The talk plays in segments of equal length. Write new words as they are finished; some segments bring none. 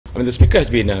mean, the Speaker has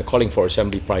been calling for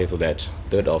assembly prior to that,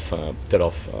 3rd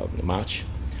of March,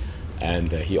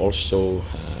 and he also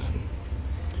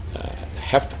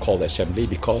have to call the assembly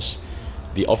because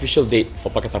the official date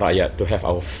for Pakatan Rakyat to have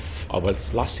our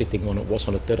last sitting was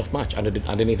on the 3rd of March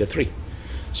underneath the tree.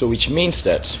 So which means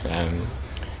that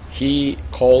he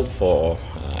called for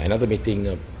another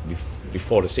meeting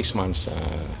before the 6 months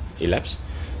elapsed.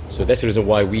 So that's the reason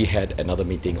why we had another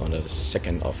meeting on the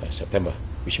 2nd of September,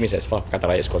 which means as far as Pakatan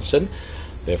Rakyat is concerned,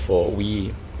 therefore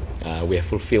we have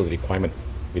fulfilled the requirement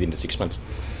within the 6 months.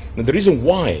 Now, the reason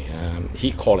why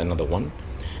he called another one,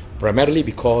 primarily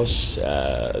because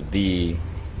the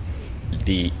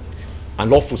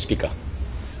unlawful speaker,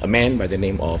 a man by the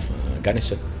name of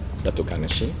Ganesan, Dato'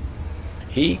 Ganesan,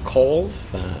 he called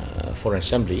for an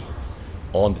assembly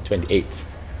on the 28th.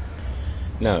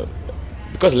 Now,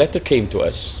 because the letter came to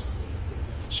us,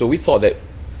 so we thought that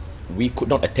we could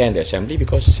not attend the assembly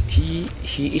because he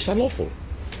is unlawful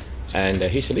and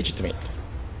he's illegitimate.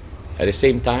 At the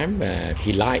same time,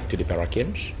 he lied to the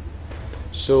Perakians.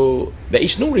 So there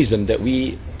is no reason that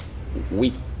we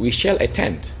shall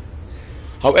attend.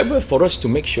 However, for us to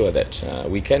make sure that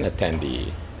we can attend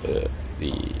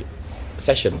the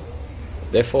session,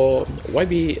 therefore,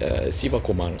 YB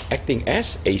Sivakumar, acting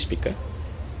as a speaker,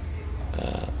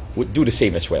 would do the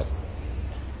same as well.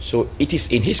 So it is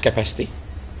in his capacity,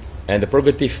 and the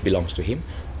prerogative belongs to him,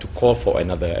 to call for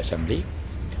another assembly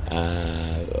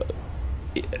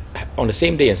on the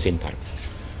same day and same time.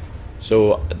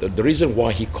 So the reason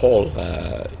why he called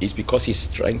is because he's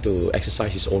trying to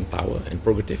exercise his own power and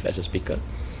prerogative as a speaker,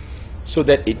 so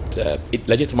that it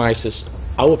legitimizes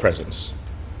our presence,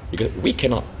 because we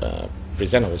cannot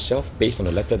present ourselves based on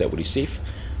the letter that we receive,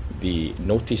 the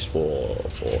notice for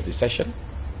the session,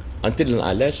 until and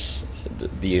unless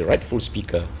the rightful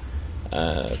speaker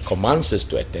commands us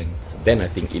to attend. Then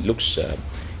I think it looks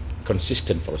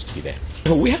consistent for us to be there.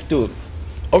 We have to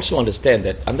also understand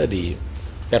that under the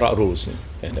Perak rules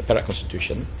and the Perak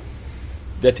Constitution,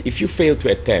 that if you fail to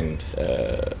attend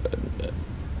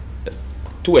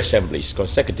 2 assemblies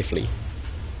consecutively,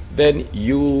 then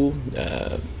you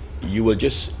will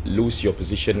just lose your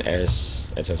position as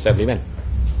an assemblyman.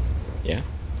 Yeah.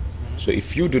 So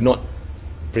if you do not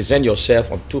present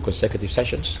yourself on 2 consecutive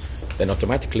sessions, then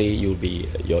automatically you'll be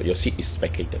your seat is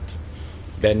vacated.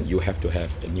 Then you have to have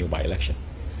a new by-election.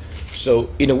 So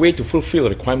in a way, to fulfill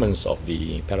the requirements of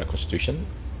the Perak Constitution,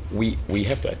 we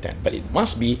have to attend, but it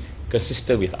must be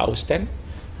consistent with our stand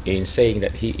in saying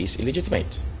that he is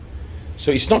illegitimate.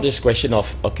 So it's not just a question of,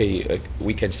 okay,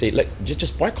 we can say, like,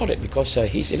 just boycott it because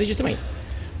he's illegitimate.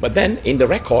 But then in the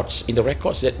records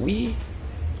that we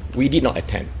did not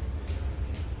attend.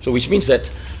 So which means that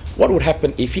what would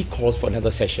happen if he calls for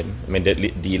another session? I mean,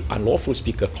 the unlawful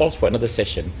speaker calls for another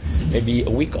session, maybe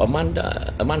a week or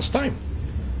a month's time.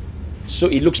 So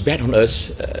it looks bad on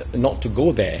us not to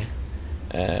go there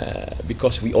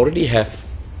because we already have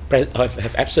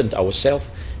absent ourselves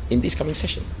in this coming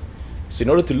session. So in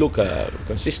order to look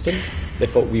consistent,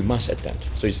 therefore we must attend.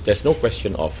 So there's no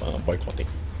question of boycotting,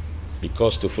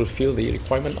 because to fulfill the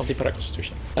requirement of the Perak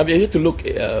Constitution. I mean, you have to look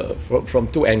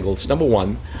from 2 angles. Number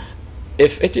one,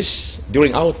 if it is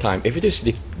during our time, if it is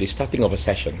the starting of a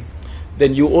session,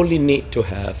 then you only need to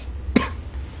have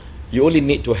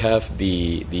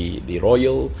the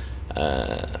royal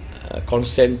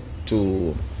consent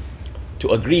to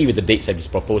agree with the dates that is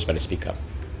proposed by the speaker.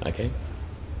 Okay.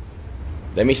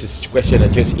 That means it's a question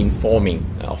of just informing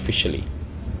officially,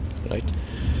 right?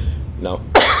 Now,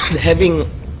 having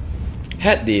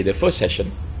had the first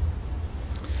session,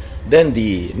 then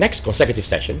the next consecutive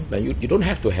session, then you don't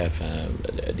have to have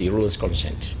the ruler's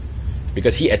consent,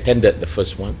 because he attended the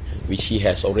first one, which he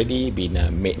has already been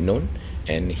made known,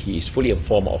 and he is fully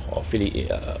informed of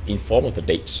the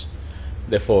dates.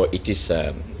 Therefore, it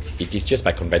is just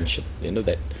by convention,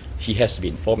 that he has to be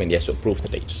informed and he has to approve the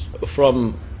dates.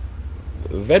 From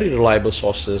very reliable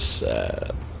sources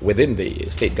within the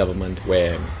state government,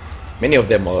 where many of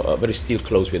them are very still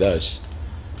close with us,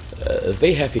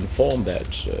 they have informed that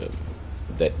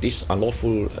this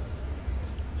unlawful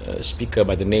speaker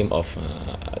by the name of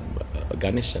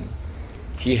Ganesan,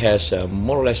 he has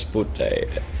more or less put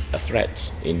a threat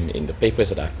in the papers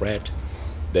that I've read,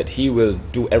 that he will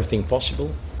do everything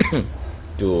possible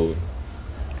to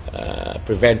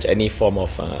prevent any form of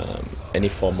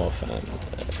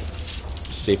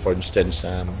say, for instance,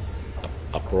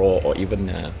 uproar or even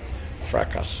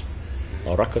fracas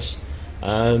or ruckus.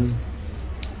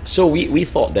 So we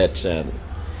thought that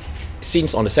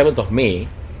since on the 7th of May,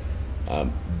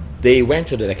 they went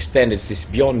to the extent that this is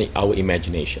beyond our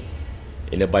imagination,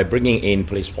 by bringing in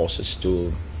police forces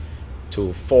to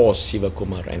to force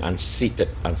Sivakumar and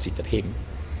unseated him.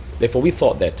 Therefore, we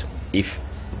thought that if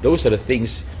those are the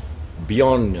things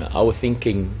beyond our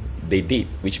thinking they did,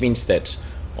 which means that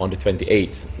on the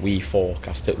 28th we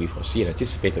foresee and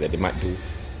anticipated that they might do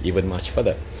even much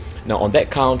further. Now, on that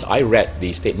count, I read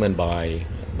the statement by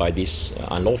this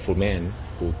unlawful man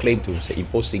who claimed to say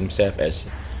imposing himself as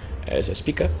a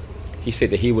speaker. He said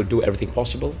that he will do everything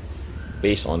possible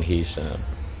based on his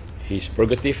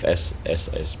prerogative as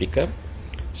a speaker.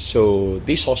 So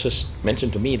these sources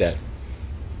mentioned to me that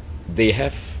they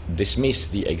have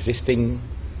dismissed the existing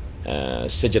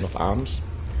sergeant of arms,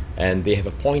 and they have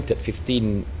appointed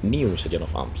 15 new sergeant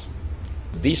of arms.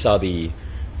 These are the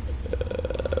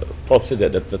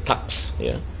thugs.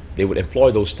 Yeah, they would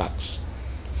employ those thugs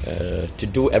to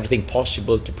do everything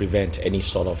possible to prevent any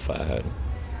sort of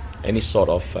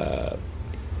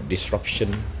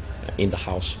disruption in the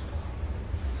house,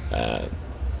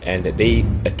 and they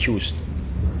accused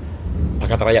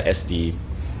Pakatan Rakyat as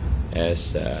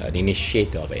the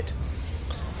initiator of it.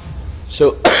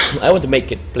 So I want to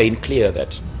make it plain clear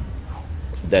that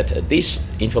this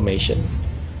information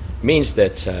means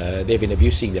that they've been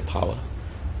abusing their power,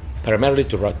 primarily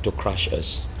to crush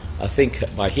us. I think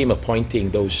by him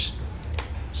appointing those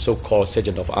so-called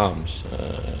sergeant of arms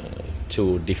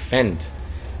to defend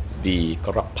the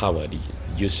corrupt power, the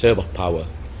usurp of power,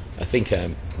 I think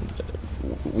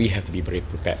we have to be very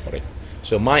prepared for it.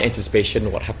 So my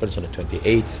anticipation, what happens on the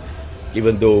 28th,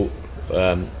 even though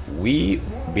we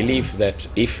believe that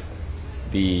if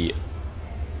the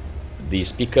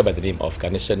speaker by the name of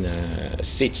Ganesan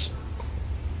sits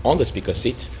on the speaker's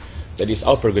seat, that is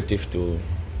our prerogative to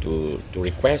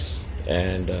request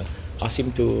and ask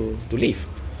him to leave,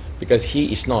 because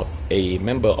he is not a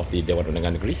member of the Dewan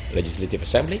Undangan Negeri Legislative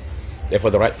Assembly.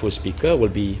 Therefore, the rightful speaker will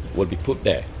be put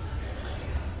there.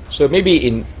 So maybe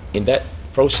in that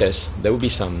process there will be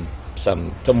some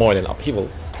turmoil and upheaval,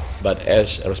 but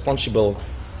as a responsible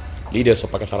leaders of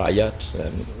Pakatan Rakyat,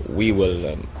 we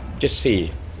will just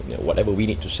say whatever we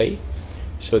need to say,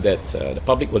 so that the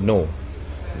public will know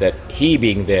that he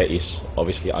being there is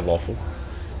obviously unlawful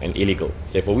and illegal.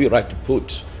 Therefore, we would like to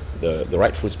put the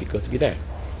rightful speaker to be there.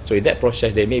 So in that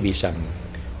process, there may be some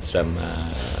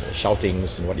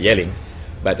shoutings and yelling,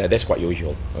 but that's quite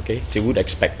usual. Okay, so you would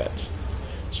expect that.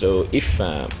 So if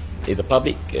the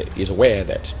public is aware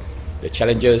that the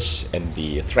challenges and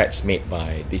the threats made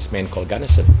by this man called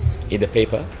Ganesan in the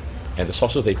paper, and the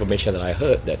source of the information that I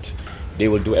heard, that they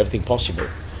will do everything possible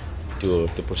to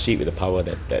proceed with the power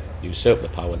that usurp the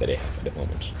power that they have at the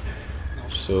moment.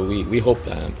 So we hope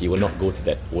it will not go to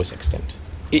that worst extent.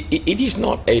 It is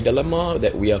not a dilemma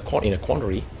that we are caught in a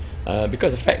quandary,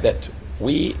 because the fact that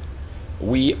we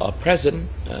are present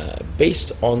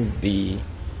based on the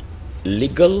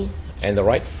legal and the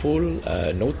rightful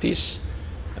notice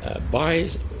by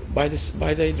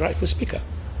the rightful speaker.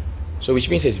 So which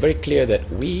means it's very clear that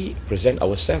we present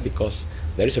ourselves because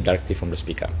there is a directive from the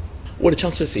speaker. Well, the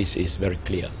chances is very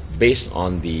clear based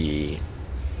on the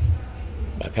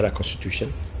Perak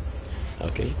Constitution,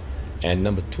 okay, and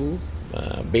number two,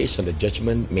 based on the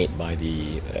judgment made by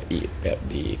the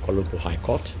Kuala Lumpur High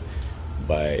Court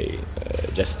by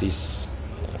Justice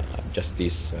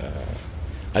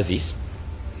Aziz,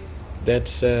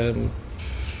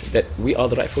 that we are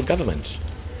the rightful government.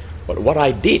 But what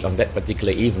I did on that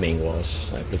particular evening was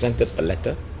I presented a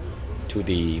letter to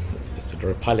the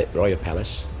Royal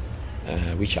Palace,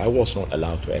 which I was not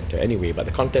allowed to enter anyway. But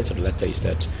the contents of the letter is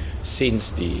that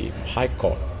since the High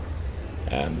Court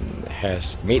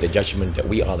has made a judgment that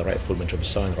we are the rightful menteri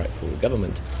besar and rightful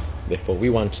government, therefore we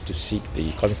want to seek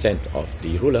the consent of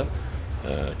the ruler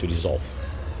to dissolve.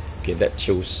 Okay, that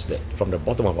shows that from the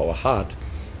bottom of our heart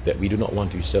that we do not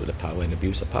want to usurp the power and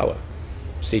abuse the power.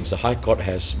 Since the High Court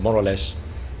has more or less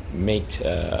made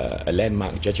a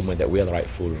landmark judgment that we are the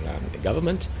rightful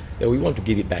government, that we want to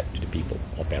give it back to the people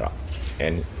of Perak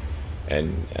and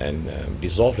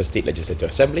dissolve the State Legislative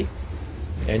Assembly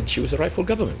and choose a rightful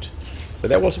government. So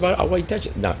that was about our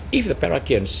intention. Now, if the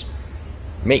Perakians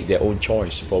make their own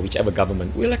choice for whichever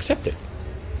government, we'll accept it.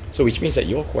 So which means that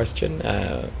your question,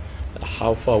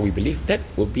 how far we believe, that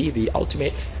will be the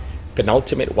ultimate,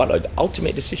 penultimate, the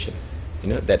ultimate decision. You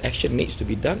know, that action needs to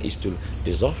be done is to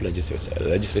dissolve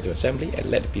Legislative Assembly and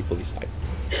let the people decide.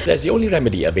 That's the only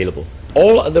remedy available.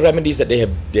 All other remedies that they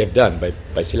have done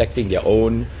by selecting their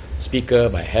own speaker,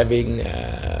 by having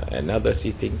another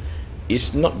sitting,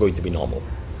 is not going to be normal.